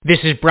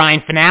This is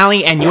Brian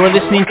Finale, and you're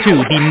listening to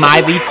the My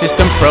Lead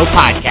System Pro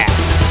podcast,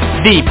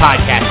 the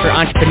podcast for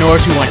entrepreneurs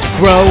who want to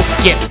grow,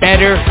 get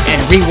better,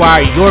 and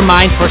rewire your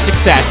mind for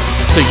success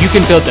so you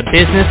can build the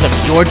business of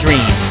your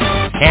dreams.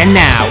 And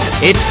now,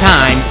 it's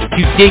time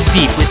to dig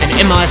deep with an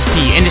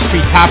MLSP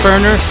industry top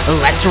earner.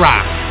 Let's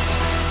rock.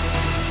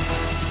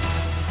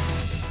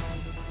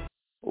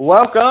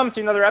 Welcome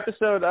to another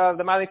episode of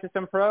the My Lead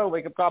System Pro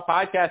Wake Up Call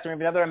podcast. We have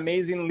another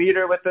amazing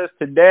leader with us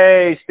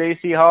today.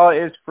 Stacey Hall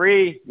is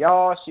free.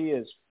 Y'all, she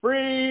is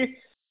free.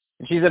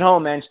 And she's at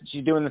home, man.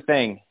 She's doing the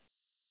thing.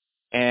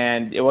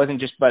 And it wasn't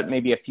just but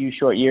maybe a few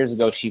short years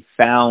ago she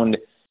found,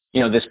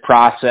 this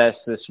process,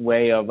 this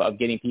way of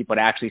getting people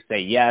to actually say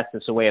yes.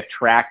 It's a way of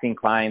attracting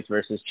clients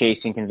versus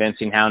chasing,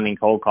 convincing, hounding,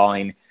 cold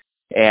calling.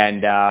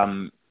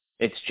 And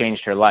it's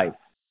changed her life.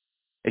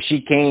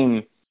 She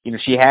came...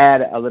 she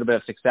had a little bit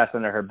of success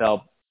under her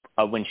belt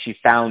when she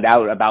found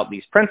out about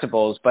these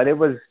principles, but it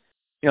was,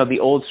 the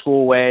old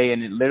school way,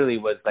 and it literally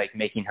was like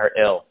making her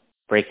ill,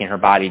 breaking her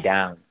body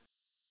down.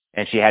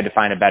 And she had to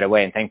find a better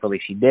way, and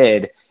thankfully she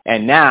did.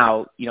 And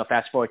now,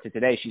 fast forward to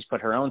today, she's put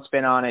her own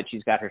spin on it.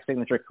 She's got her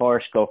signature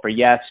course, Go for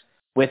Yes.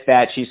 With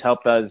that, she's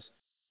helped us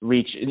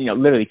reach,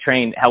 literally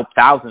help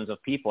thousands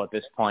of people at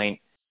this point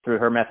through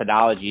her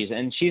methodologies.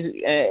 And she's,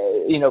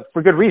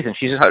 for good reason.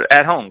 She's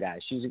at home,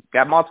 guys. She's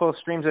got multiple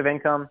streams of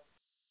income,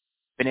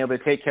 been able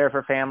to take care of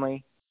her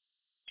family.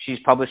 She's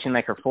publishing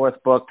like her fourth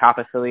book, top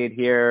affiliate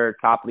here,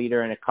 top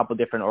leader in a couple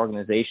different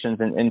organizations,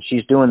 and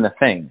she's doing the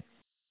thing.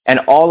 And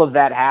all of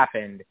that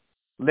happened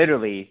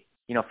literally,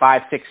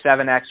 5, 6,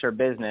 7x her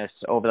business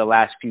over the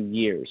last few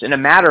years. In a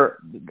matter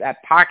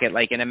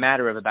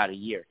of about a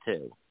year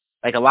too.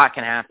 Like a lot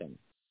can happen.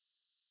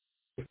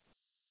 It's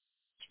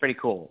pretty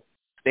cool.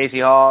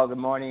 Stacey Hall, good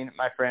morning,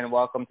 my friend.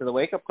 Welcome to the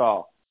Wake Up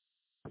Call.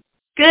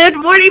 Good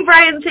morning,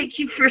 Brian. Thank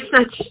you for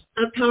such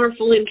a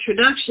powerful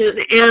introduction.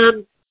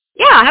 And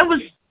yeah,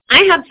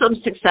 I had some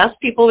success.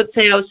 People would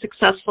say I was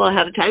successful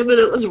ahead of time, but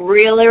it was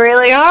really,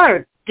 really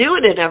hard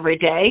doing it every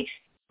day.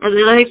 And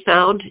then I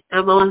found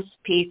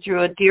MLSP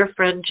through a dear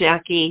friend,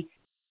 Jackie,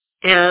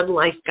 and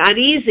life got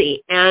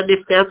easy. And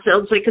if that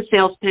sounds like a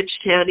sales pitch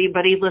to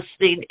anybody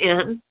listening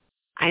in,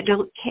 I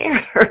don't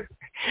care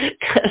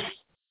because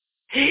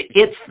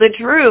it's the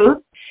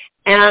truth.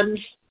 And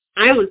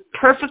I was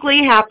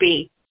perfectly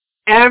happy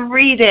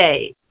every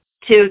day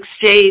to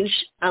exchange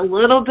a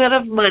little bit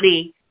of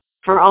money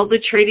for all the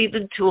training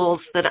and tools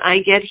that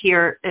I get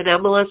here at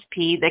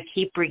MLSP that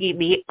keep bringing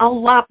me a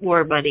lot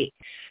more money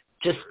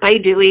just by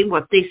doing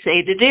what they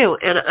say to do.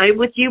 And I'm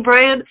with you,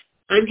 Brian.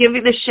 I'm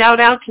giving a shout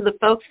out to the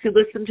folks who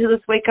listen to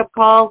this wake-up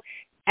call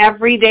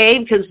every day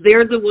because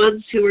they're the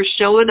ones who are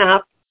showing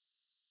up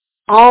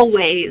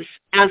always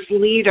as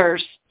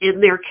leaders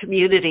in their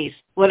communities,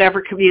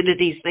 whatever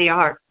communities they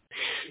are.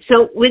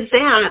 So with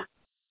that,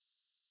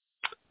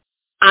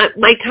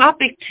 my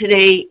topic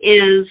today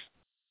is,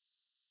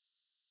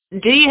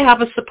 do you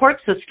have a support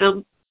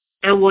system,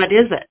 and what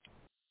is it?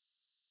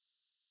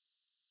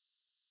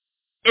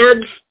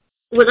 And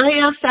when I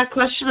ask that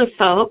question of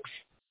folks,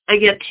 I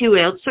get two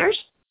answers.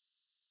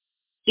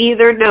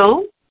 Either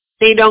no,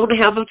 they don't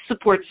have a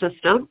support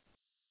system,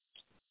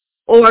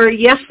 or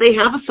yes, they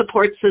have a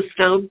support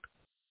system,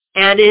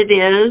 and it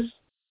is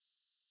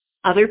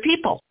other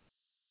people.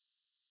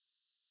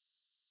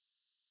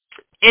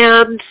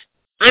 And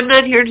I'm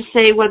not here to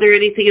say whether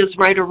anything is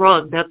right or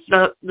wrong. That's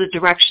not the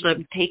direction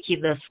I'm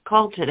taking this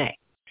call today.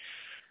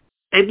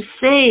 I'm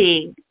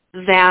saying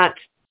that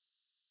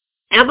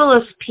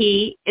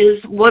MLSP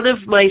is one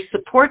of my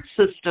support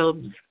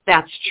systems.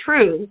 That's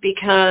true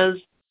because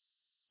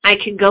I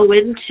can go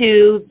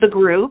into the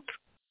group,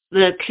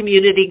 the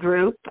community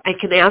group. I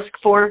can ask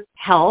for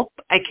help.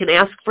 I can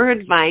ask for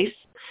advice.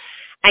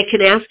 I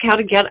can ask how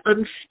to get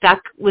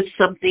unstuck with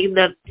something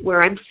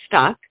where I'm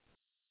stuck.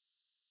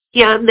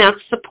 Yeah, and that's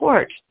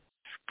support.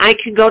 I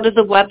can go to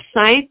the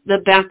website, the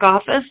back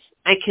office.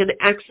 I can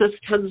access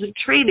tons of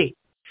training.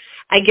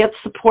 I get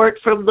support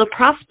from the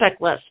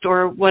prospect list,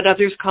 or what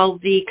others call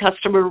the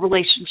customer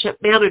relationship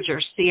manager,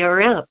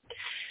 CRM.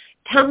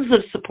 Tons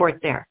of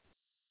support there.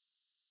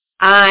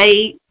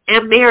 I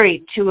am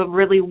married to a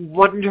really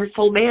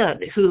wonderful man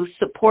who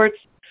supports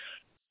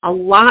a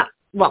lot.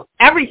 Well,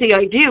 everything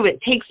I do, it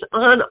takes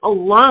on a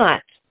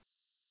lot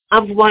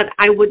of what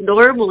I would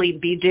normally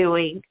be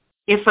doing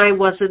if I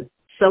wasn't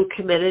so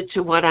committed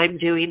to what I'm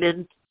doing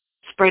and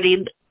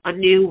spreading a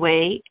new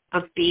way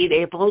of being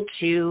able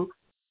to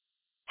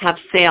have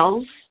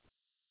sales,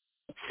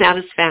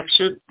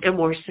 satisfaction, and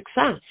more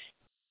success.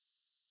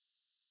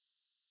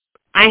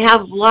 I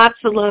have lots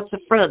and lots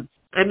of friends.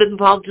 I'm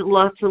involved in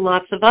lots and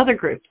lots of other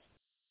groups.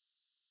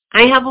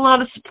 I have a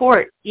lot of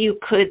support, you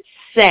could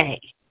say.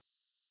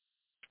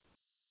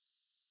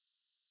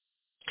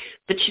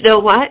 But you know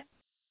what?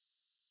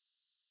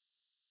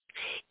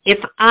 If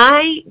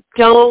I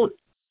don't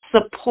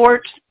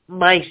support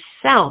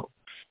myself,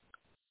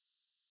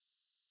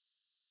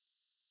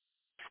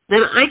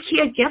 then I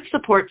can't get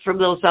support from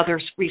those other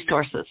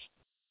resources.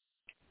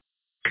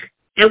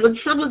 And when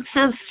someone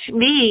says to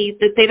me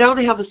that they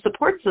don't have a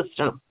support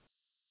system,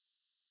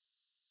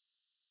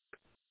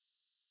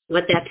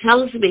 what that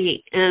tells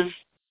me is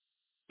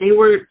they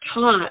were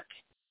taught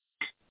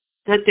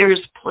that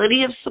there's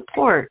plenty of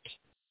support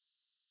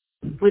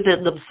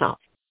within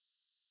themselves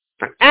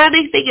for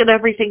anything and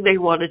everything they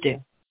want to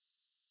do.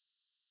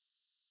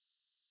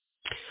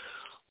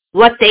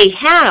 What they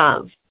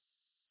have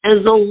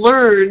is a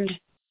learned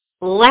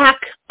lack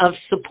of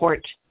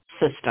support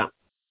system.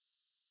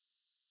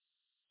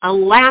 A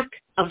lack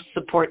of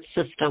support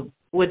system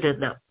within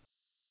them.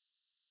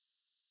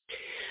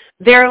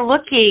 They're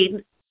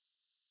looking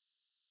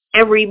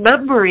and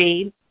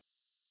remembering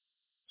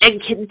and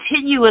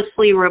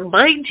continuously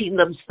reminding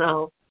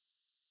themselves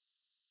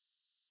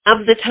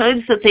of the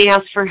times that they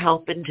asked for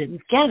help and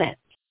didn't get it.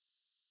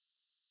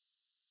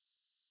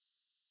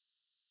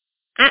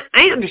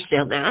 I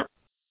understand that.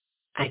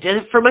 I did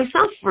it for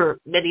myself for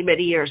many,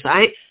 many years.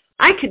 I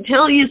could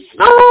tell you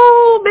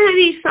so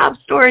many sob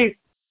stories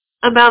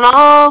about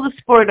all the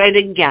support I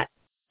didn't get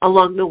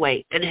along the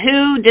way and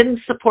who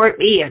didn't support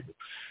me and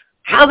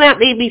how that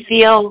made me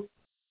feel.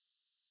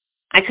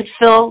 I could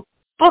fill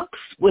books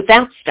with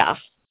that stuff.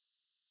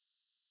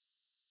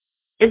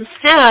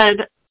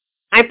 Instead,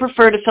 I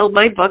prefer to fill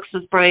my books,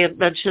 as Brian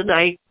mentioned.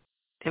 I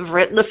have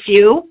written a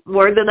few,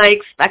 more than I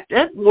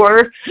expected,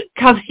 more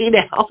coming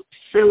out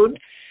soon.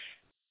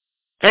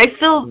 I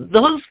fill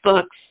those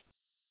books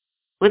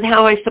with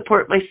how I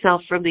support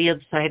myself from the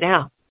inside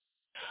out,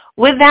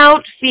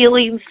 without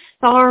feeling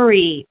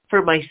sorry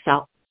for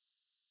myself.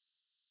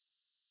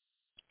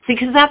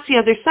 Because that's the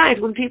other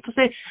side. When people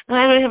say,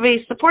 I don't have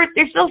any support,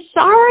 they're so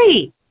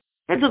sorry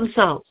for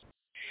themselves.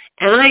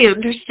 And I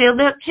understand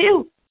that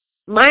too.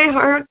 My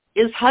heart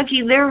is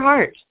hugging their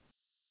heart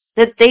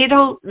that they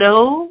don't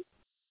know,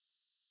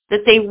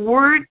 that they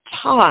weren't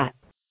taught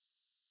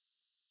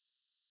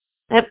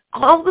that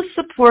all the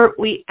support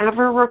we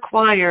ever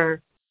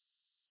require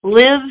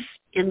lives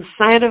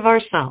inside of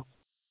ourselves.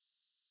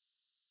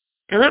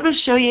 And I'm going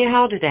to show you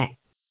how today.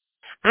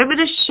 I'm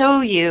going to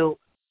show you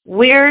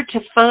where to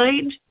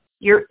find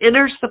your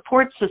inner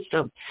support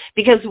system.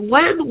 Because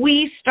when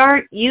we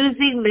start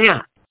using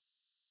that,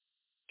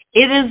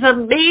 it is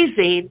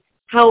amazing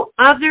how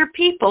other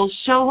people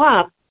show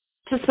up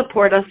to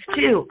support us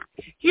too.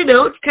 You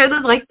know, it's kind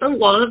of like the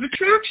law of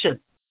attraction,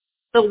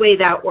 the way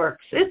that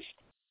works. It's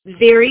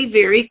very,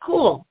 very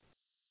cool.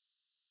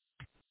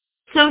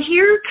 So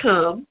here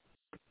come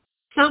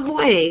some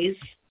ways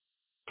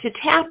to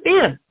tap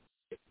in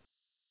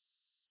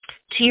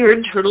to your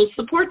internal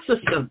support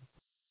system.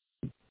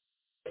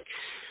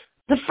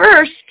 The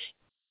first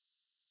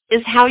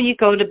is how you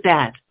go to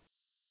bed.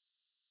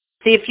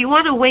 See, if you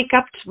want to wake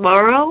up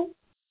tomorrow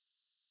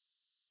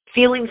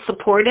feeling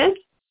supported,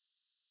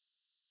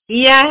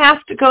 you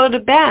have to go to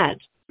bed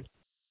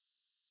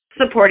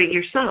supporting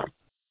yourself.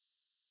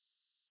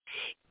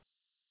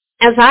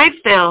 As I've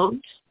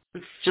found,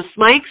 it's just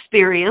my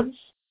experience,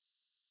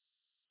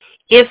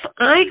 if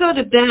I go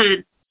to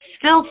bed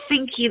still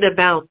thinking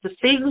about the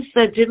things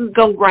that didn't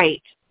go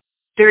right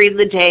during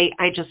the day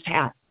I just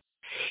had,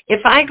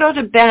 if I go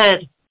to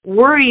bed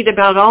worried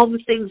about all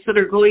the things that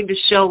are going to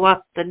show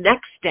up the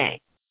next day,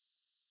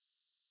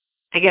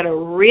 I get a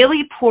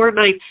really poor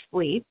night's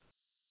sleep.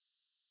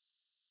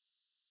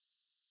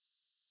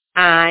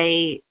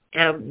 I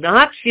am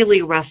not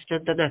feeling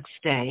rested the next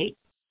day.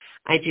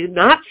 I do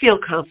not feel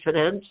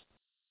confident.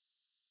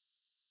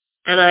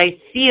 And I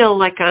feel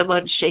like I'm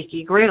on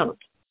shaky ground.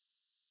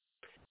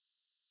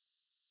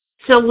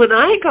 So when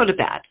I go to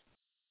bed,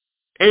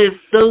 and if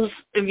those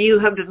of you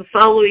have been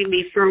following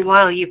me for a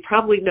while, you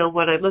probably know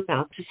what I'm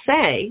about to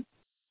say.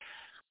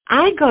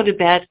 I go to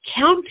bed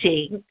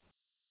counting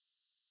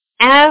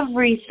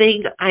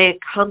everything I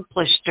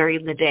accomplished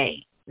during the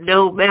day,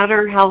 no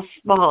matter how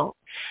small.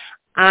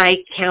 I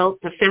count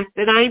the fact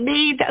that I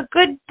made a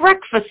good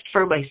breakfast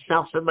for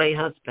myself and my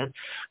husband.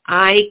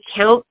 I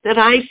count that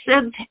I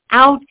sent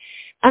out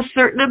a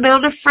certain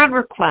amount of friend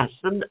requests,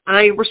 and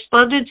I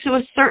responded to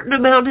a certain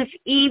amount of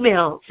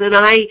emails, and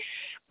I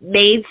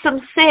made some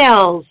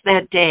sales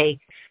that day.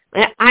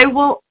 I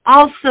will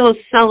also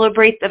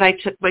celebrate that I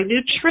took my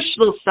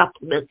nutritional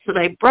supplements and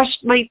I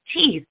brushed my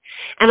teeth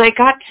and I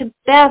got to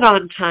bed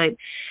on time.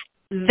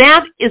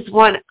 That is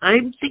what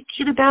I'm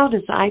thinking about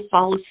as I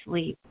fall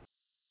asleep.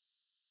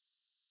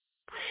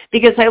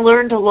 Because I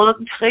learned a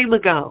long time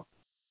ago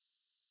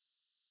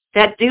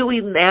that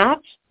doing that,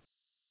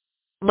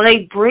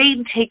 my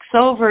brain takes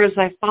over as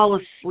I fall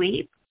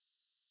asleep.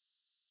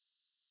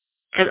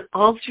 And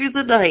all through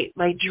the night,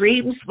 my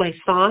dreams, my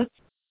thoughts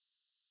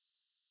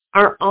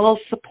are all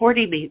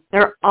supporting me.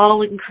 They're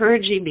all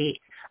encouraging me.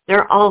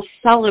 They're all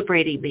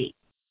celebrating me.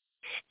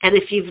 And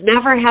if you've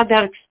never had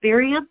that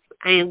experience,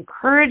 I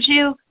encourage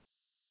you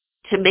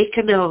to make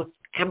a note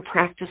and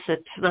practice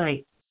it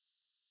tonight.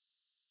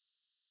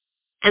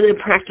 And then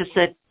practice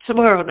it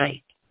tomorrow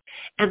night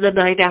and the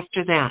night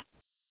after that.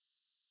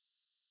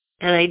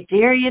 And I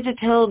dare you to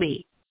tell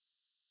me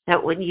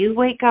that when you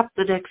wake up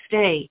the next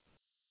day,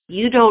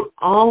 you don't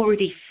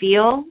already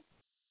feel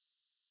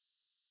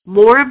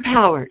more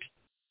empowered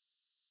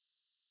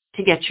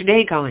to get your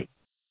day going.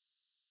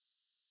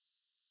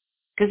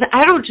 Because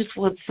I don't just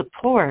want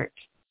support.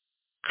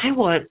 I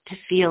want to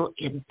feel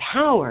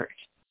empowered,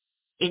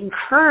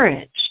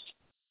 encouraged,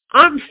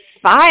 on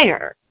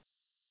fire.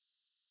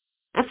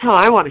 That's how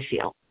I want to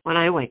feel when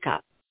I wake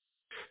up.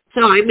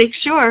 So I make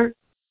sure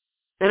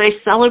that I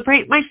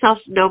celebrate myself.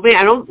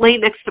 I don't lay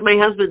next to my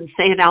husband and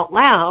say it out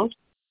loud.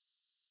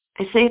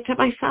 I say it to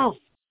myself.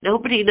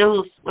 Nobody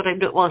knows what I'm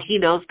doing. Well, he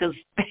knows because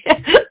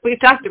we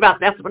talked about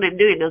that's what I'm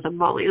doing as I'm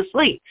falling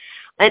asleep.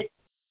 But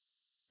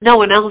no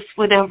one else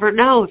would ever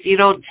know if you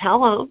don't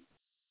tell them.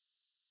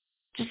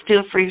 Just do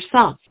it for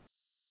yourself.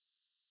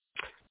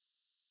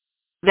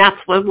 That's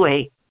one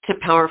way to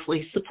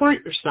powerfully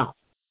support yourself.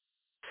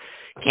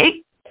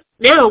 Okay?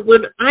 Now,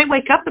 when I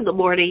wake up in the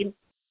morning,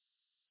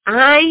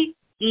 I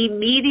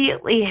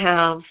immediately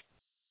have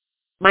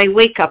my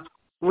wake-up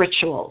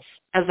rituals,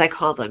 as I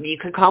call them. You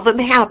could call them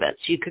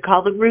habits. You could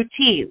call them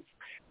routines.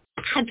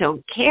 I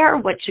don't care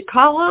what you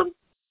call them.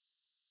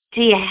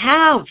 Do you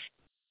have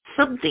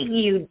something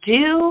you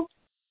do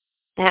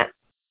that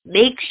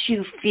makes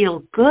you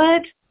feel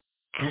good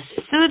as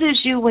soon as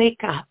you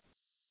wake up?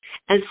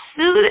 As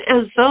soon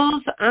as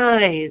those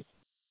eyes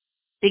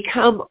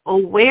become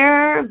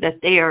aware that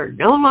they are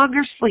no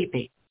longer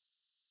sleeping.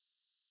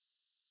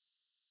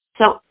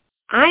 So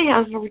I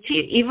have a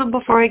routine even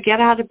before I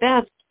get out of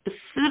bed. As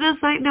soon as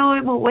I know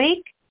I'm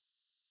awake,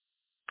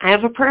 I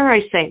have a prayer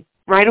I say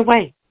right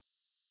away.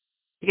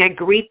 I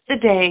greet the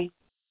day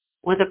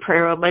with a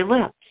prayer on my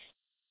lips.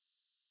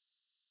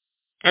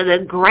 And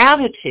then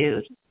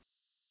gratitude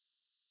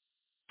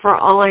for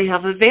all I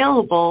have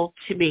available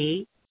to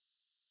me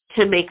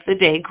to make the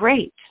day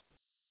great.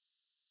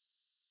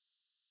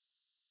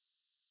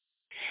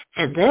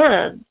 And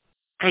then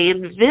I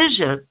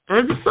envision,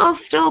 I'm so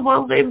still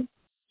while I'm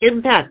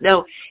in bed.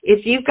 Now,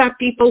 if you've got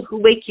people who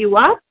wake you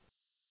up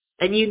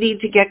and you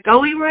need to get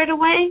going right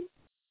away,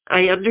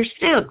 I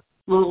understand.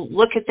 We'll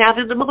look at that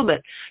in a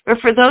moment. But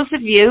for those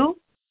of you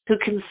who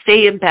can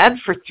stay in bed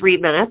for 3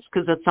 minutes,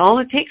 because that's all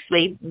it takes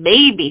me,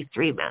 maybe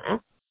 3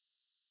 minutes,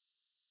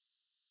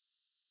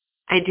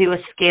 I do a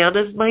scan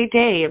of my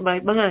day in my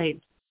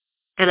mind,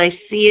 and I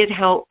see it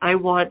how I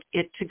want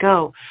it to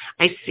go.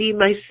 I see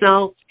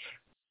myself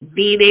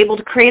being able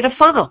to create a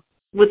funnel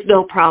with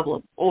no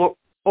problem,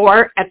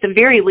 or at the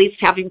very least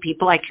having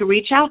people I can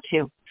reach out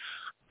to.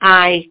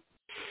 I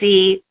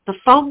see the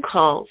phone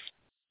calls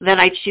that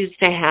I choose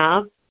to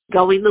have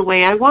going the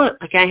way I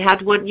want. Like I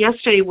had one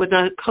yesterday with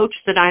a coach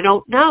that I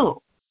don't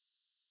know.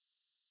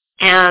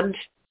 And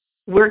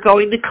we're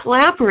going to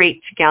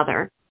collaborate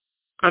together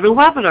on a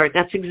webinar.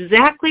 That's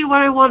exactly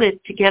what I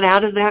wanted to get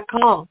out of that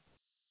call,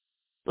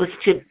 was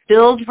to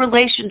build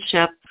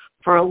relationship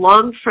for a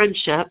long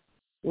friendship.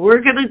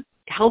 We're going to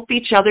help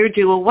each other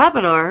do a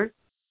webinar.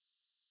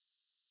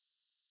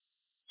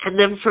 And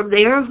then from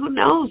there, who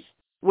knows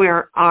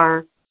where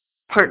our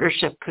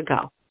partnership could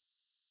go.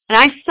 And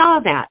I saw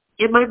that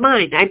in my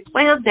mind. I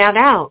planned that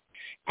out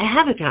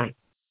ahead of time.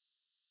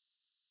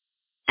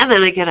 And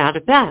then I get out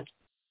of bed.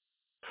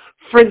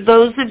 For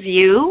those of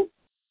you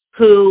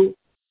who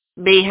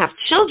may have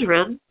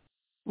children,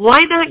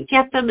 why not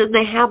get them in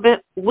the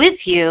habit with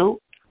you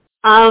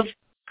of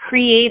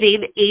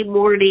creating a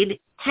morning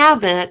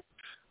habit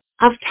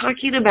of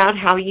talking about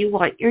how you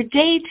want your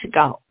day to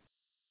go?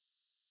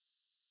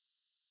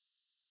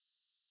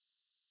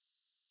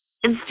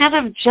 Instead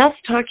of just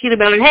talking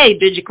about, hey,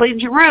 did you clean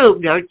your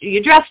room? Are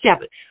you dressed yet?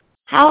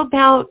 How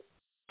about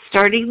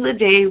starting the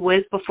day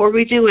with, before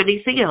we do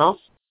anything else,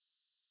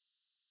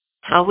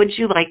 how would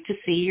you like to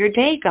see your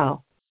day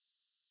go?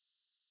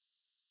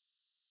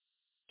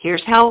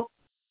 Here's how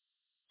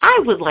I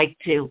would like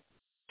to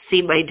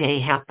see my day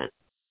happen.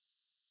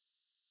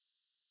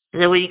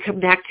 And then when you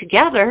come back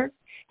together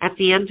at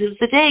the end of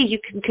the day, you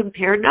can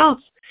compare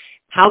notes.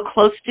 How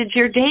close did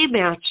your day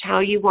match how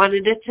you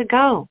wanted it to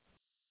go?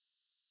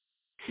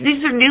 So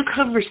these are new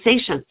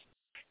conversations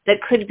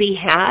that could be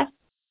had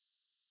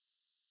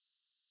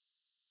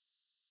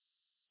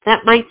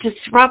that might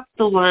disrupt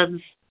the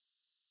ones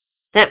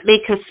that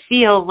make us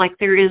feel like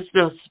there is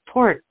no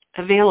support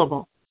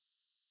available.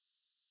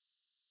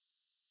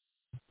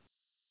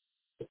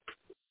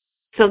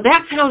 So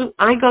that's how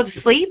I go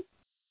to sleep.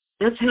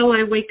 That's how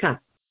I wake up.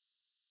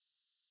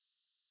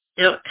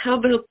 Now, how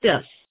about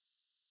this?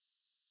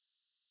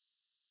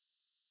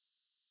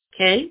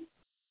 Okay?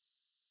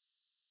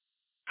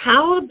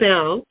 How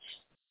about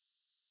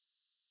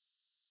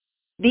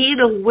being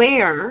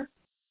aware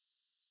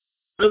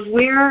of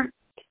where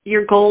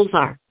your goals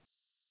are?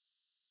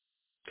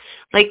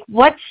 Like,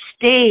 what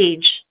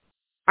stage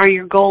are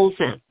your goals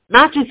in?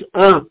 Not just,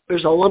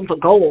 there's a lump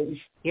of goals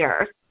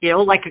here,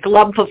 like a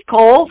lump of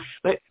coal,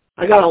 but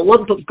I got a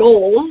lump of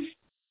goals.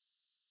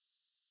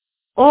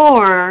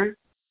 Or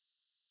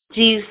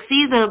do you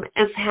see them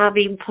as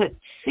having put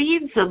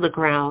seeds in the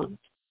ground,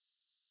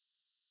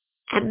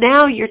 and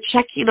now you're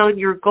checking on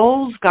your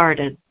goals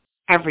garden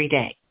every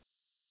day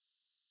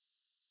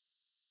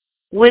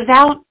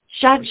without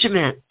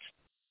judgment?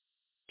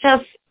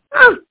 Just,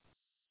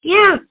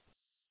 yeah,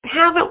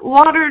 haven't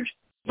watered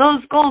those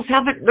goals,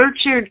 haven't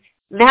nurtured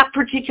that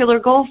particular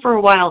goal for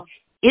a while.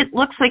 it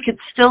looks like it's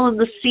still in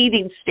the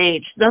seeding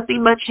stage,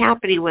 nothing much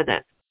happening with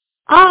it.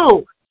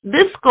 Oh,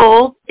 this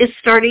goal is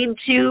starting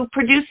to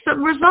produce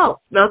some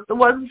results, not the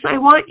ones I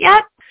want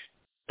yet,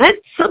 but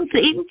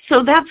something,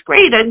 so that's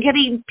great. I'm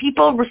getting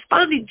people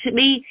responding to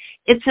me.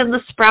 It's in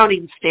the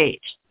sprouting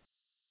stage.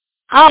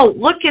 Oh,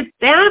 look at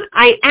that.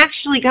 I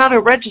actually got a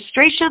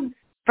registration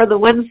for the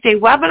Wednesday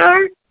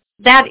webinar.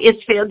 That is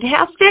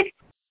fantastic.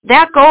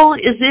 That goal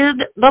is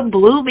in the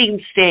blooming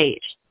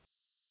stage.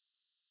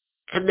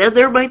 And then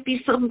there might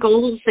be some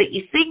goals that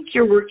you think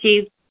you're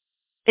working,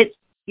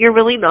 you're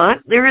really not.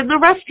 They're in the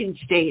resting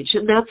stage,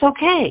 and that's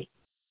okay.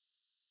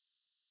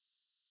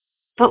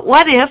 But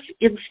what if,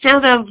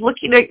 instead of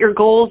looking at your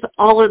goals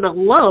all in a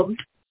lump,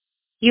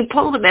 you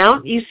pull them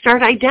out, you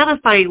start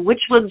identifying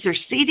which ones are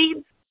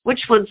seeding,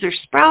 which ones are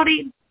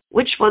sprouting,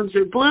 which ones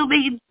are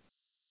blooming,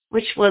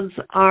 which ones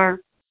are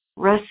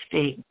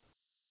resting.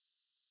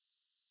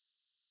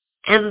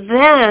 And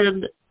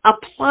then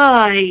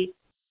apply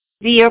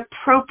the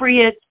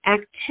appropriate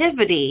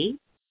activity,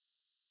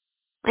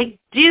 like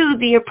do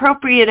the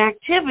appropriate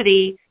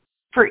activity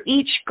for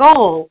each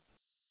goal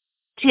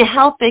to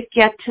help it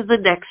get to the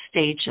next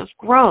stage of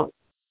growth.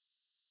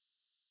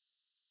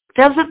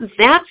 Doesn't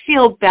that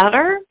feel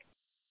better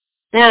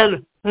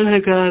than, I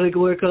gotta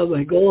work on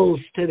my goals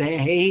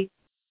today?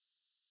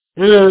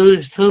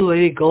 There's so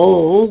many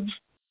goals.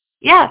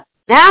 Yeah,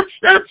 that's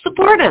not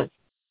supportive.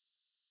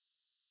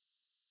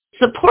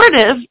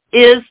 Supportive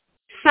is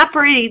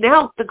separating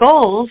out the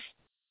goals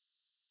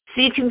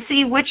so you can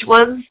see which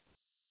ones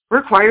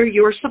require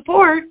your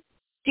support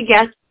to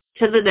get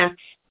to the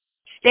next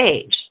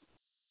stage.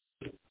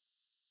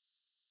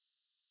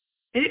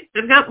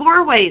 I've got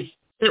more ways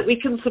that we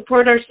can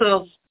support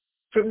ourselves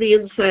from the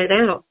inside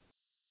out.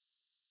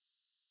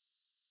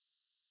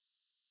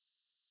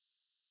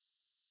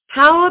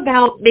 How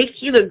about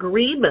making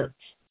agreements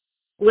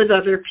with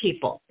other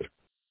people?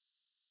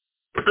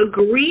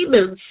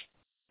 Agreements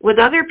with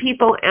other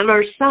people and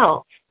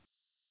ourselves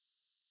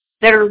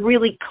that are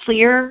really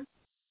clear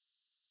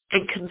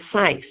and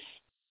concise.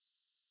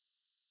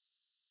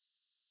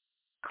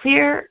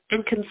 Clear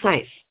and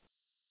concise.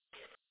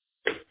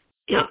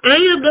 You know, I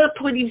am not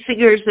pointing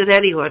fingers at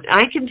anyone.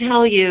 I can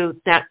tell you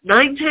that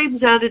 9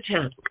 times out of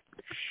 10,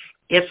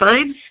 if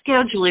I'm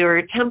scheduling or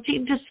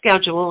attempting to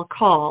schedule a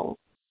call,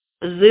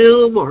 a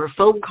Zoom or a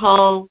phone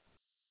call,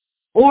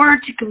 or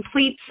to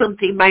complete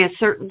something by a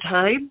certain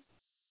time,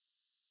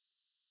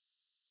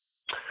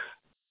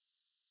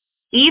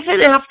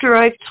 even after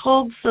I've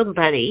told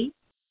somebody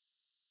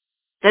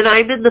that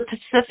I'm in the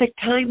Pacific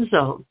time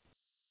zone,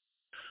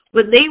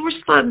 when they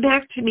respond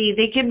back to me,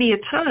 they give me a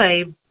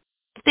time,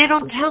 but they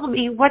don't tell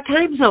me what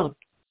time zone.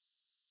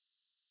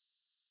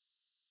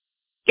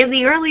 In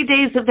the early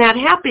days of that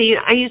happening,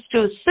 I used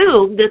to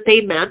assume that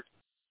they meant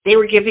they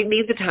were giving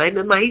me the time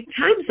in my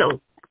time zone.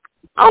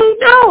 Oh,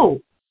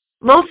 no.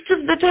 Most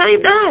of the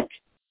time not.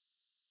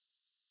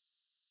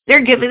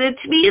 They're giving it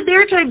to me in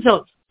their time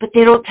zone, but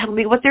they don't tell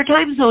me what their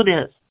time zone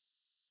is.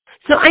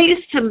 So I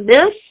used to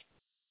miss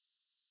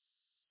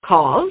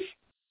calls.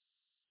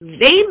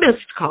 They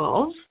missed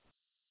calls.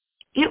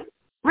 It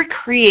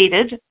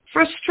created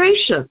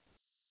frustration.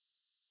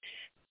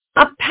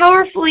 A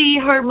powerfully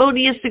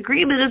harmonious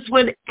agreement is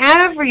when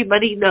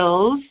everybody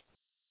knows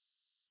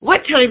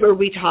what time are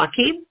we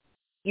talking,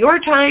 your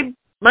time,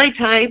 my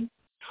time,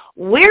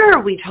 where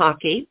are we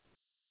talking,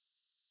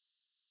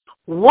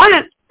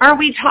 what are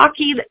we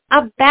talking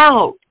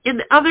about?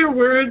 In other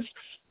words,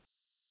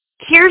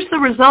 here's the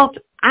result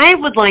I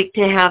would like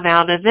to have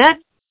out of it.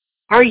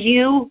 Are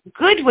you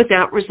good with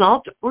that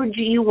result, or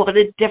do you want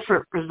a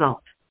different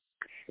result?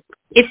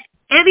 If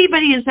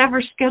anybody has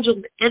ever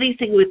scheduled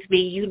anything with me,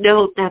 you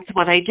know that's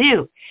what I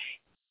do.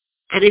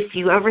 And if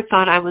you ever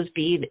thought I was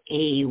being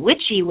a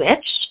witchy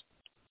witch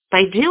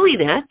by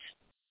doing it,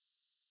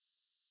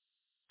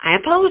 I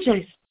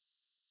apologize.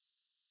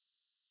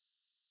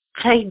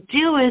 I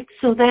do it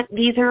so that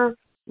neither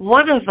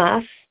one of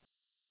us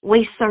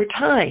wastes our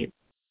time.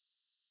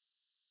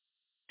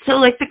 So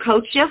like the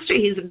coach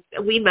yesterday,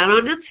 we met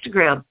on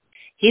Instagram.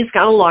 He's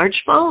got a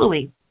large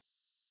following.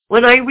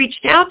 When I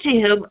reached out to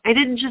him, I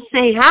didn't just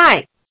say,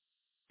 hi,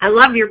 I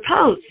love your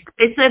posts.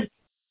 I said,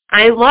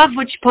 I love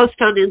what you post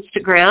on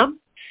Instagram.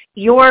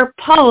 Your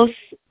posts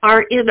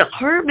are in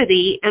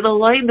harmony and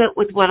alignment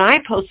with what I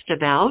post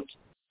about.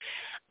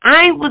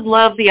 I would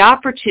love the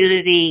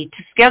opportunity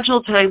to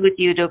schedule time with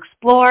you to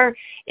explore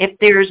if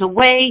there's a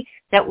way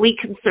that we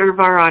can serve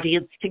our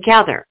audience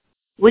together.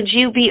 Would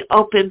you be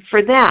open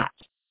for that?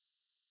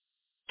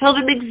 Told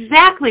him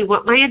exactly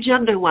what my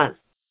agenda was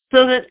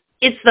so that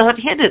it's not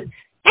hidden.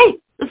 Hey,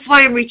 that's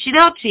why I'm reaching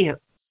out to you.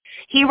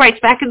 He writes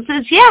back and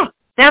says, yeah,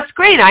 that's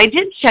great. I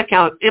did check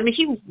out. I mean,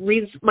 he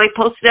reads my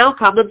posts now,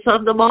 comments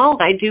on them all.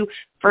 I do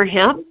for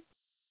him.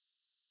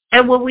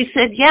 And when we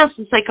said yes,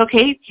 it's like,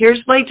 okay,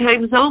 here's my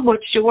time zone.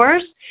 What's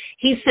yours?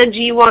 He said, do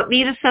you want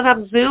me to set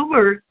up Zoom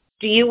or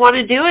do you want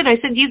to do it? I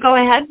said, you go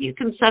ahead. You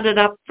can set it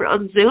up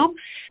on Zoom.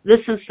 This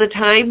is the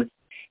time.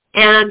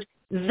 And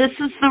this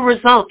is the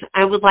result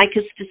I would like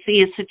us to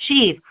see us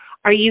achieve.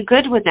 Are you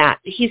good with that?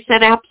 He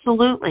said,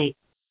 absolutely.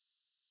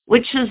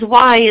 Which is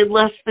why in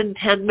less than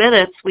 10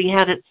 minutes we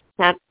had it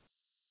set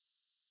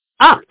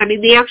up. I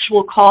mean, the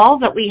actual call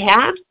that we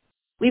had,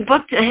 we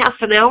booked a half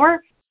an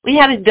hour. We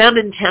had it done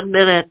in 10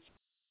 minutes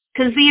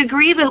because the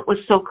agreement was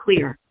so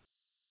clear.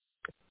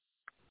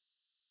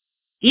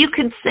 You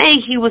can say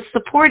he was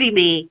supporting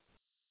me.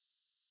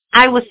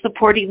 I was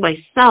supporting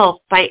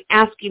myself by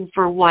asking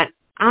for what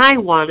I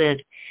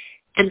wanted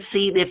and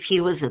seeing if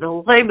he was in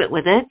alignment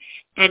with it.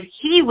 And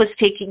he was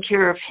taking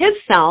care of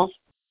himself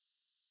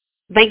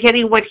by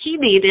getting what he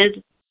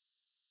needed,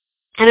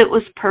 and it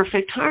was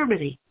perfect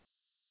harmony.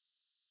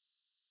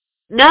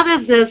 None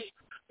of this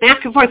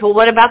back and forth, well,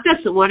 what about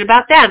this and what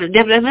about that? And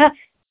blah, blah, blah.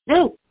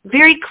 No,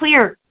 very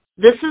clear.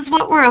 This is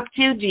what we're up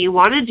to. Do you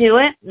want to do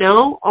it?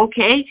 No?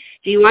 Okay.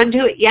 Do you want to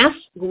do it? Yes?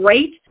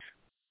 Great.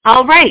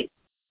 All right.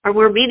 Or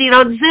we're meeting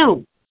on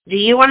Zoom. Do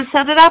you want to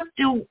set it up?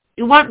 Do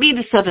you want me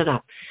to set it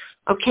up?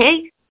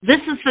 Okay.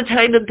 This is the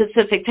time in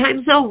Pacific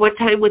time zone. What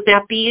time would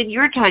that be in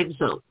your time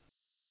zone?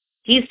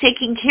 He's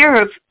taking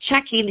care of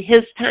checking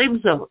his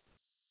time zone.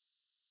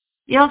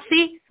 Y'all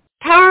see?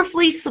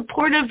 Powerfully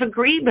supportive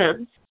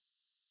agreements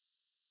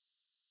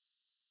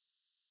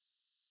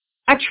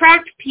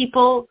attract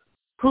people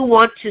who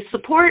want to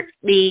support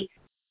me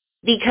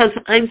because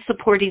I'm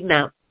supporting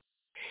them.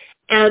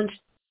 And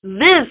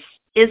this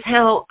is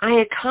how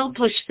I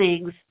accomplish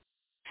things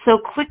so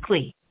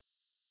quickly.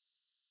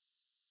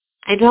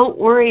 I don't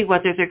worry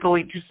whether they're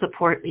going to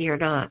support me or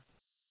not.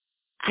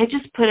 I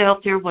just put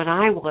out there what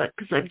I want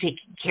because I'm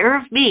taking care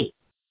of me.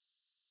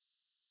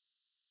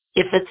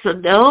 If it's a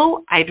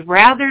no, I'd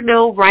rather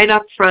know right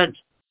up front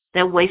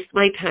than waste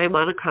my time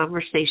on a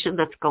conversation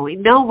that's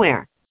going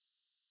nowhere.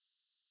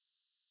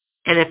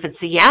 And if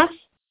it's a yes,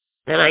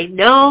 then I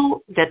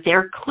know that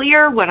they're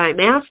clear what I'm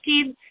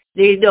asking.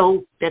 They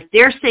know that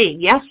they're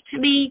saying yes to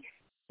me.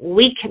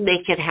 We can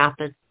make it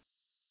happen.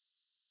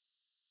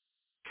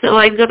 So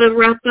I'm going to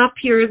wrap up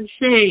here and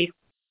say,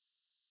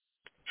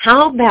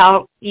 how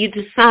about you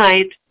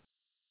decide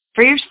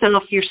for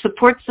yourself your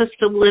support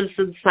system lives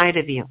inside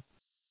of you?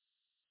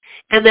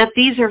 And that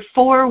these are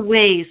 4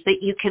 ways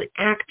that you can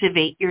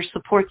activate your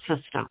support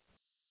system.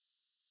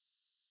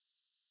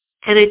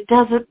 And it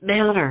doesn't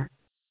matter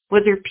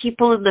whether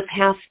people in the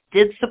past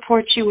did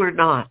support you or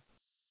not.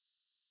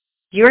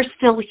 You're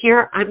still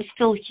here. I'm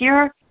still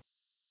here.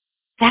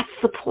 That's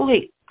the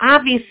point.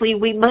 Obviously,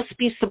 we must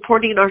be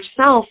supporting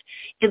ourselves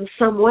in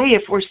some way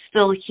if we're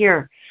still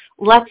here.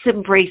 Let's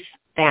embrace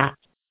that.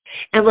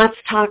 And let's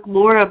talk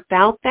more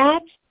about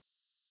that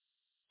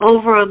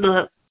over on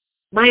the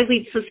My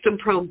Lead System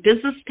Pro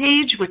business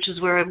page, which is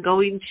where I'm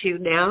going to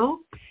now,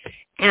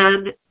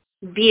 and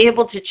be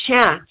able to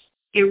chat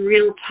in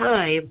real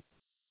time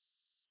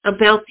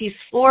about these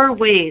 4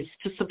 ways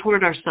to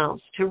support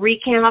ourselves. To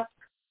recap,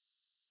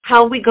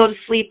 how we go to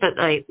sleep at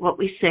night, what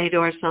we say to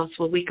ourselves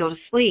when we go to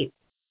sleep,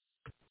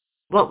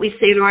 what we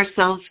say to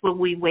ourselves when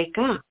we wake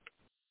up.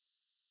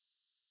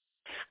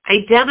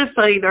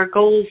 Identifying our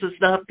goals as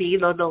not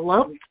being on a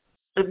lump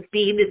and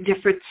being in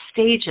different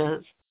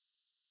stages.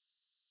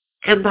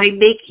 And by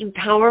making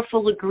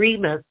powerful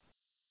agreements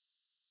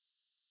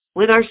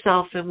with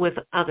ourselves and with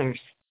others.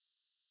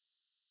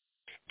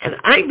 And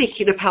I'm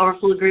making a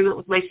powerful agreement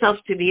with myself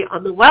to be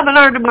on the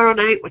webinar tomorrow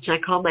night, which I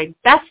call my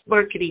Best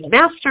Marketing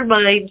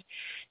Mastermind,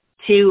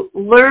 to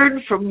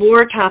learn from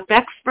more top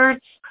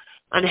experts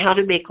on how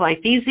to make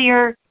life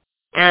easier.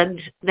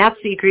 And that's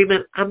the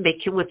agreement I'm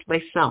making with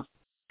myself.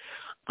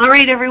 All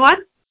right, everyone.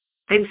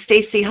 I'm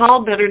Stacey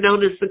Hall, better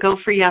known as the Go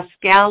for Yes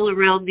gal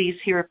around these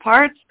here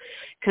parts,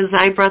 because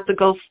I brought the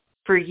Go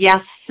for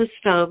Yes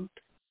system,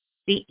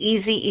 the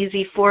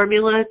easy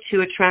formula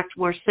to attract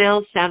more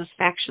sales,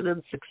 satisfaction,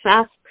 and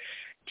success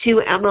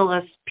to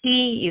MLSP.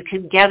 You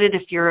can get it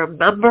if you're a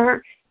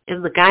member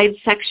in the guide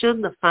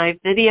section, the 5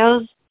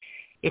 videos.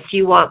 If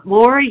you want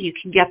more, you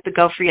can get the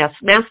Go for Yes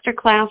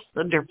Masterclass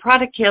under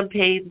product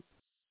campaign,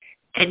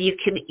 and you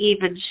can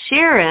even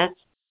share it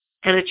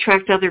and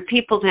attract other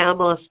people to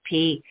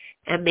MLSP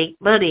and make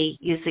money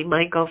using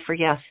my Go for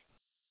Yes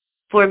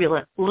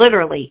formula.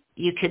 Literally,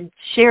 you can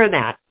share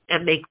that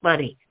and make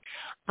money.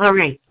 All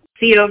right.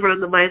 See you over on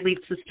the My Lead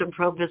System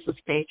Pro business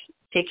page.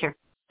 Take care.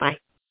 Bye.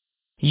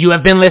 You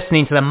have been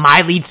listening to the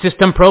My Lead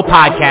System Pro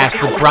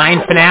podcast with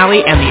Brian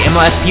Finale and the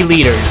MLSP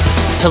leaders.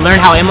 To learn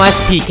how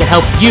MLSP can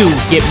help you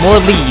get more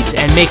leads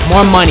and make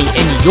more money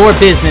in your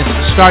business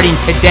starting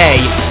today,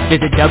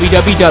 visit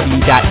www.mlsp.com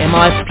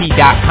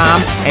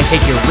and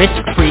take your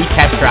risk-free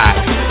test drive.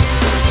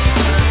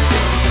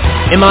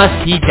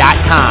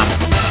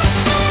 MLSP.com.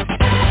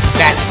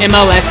 That's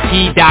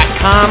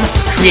MLSP.com,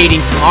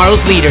 creating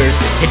tomorrow's leaders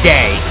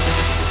today.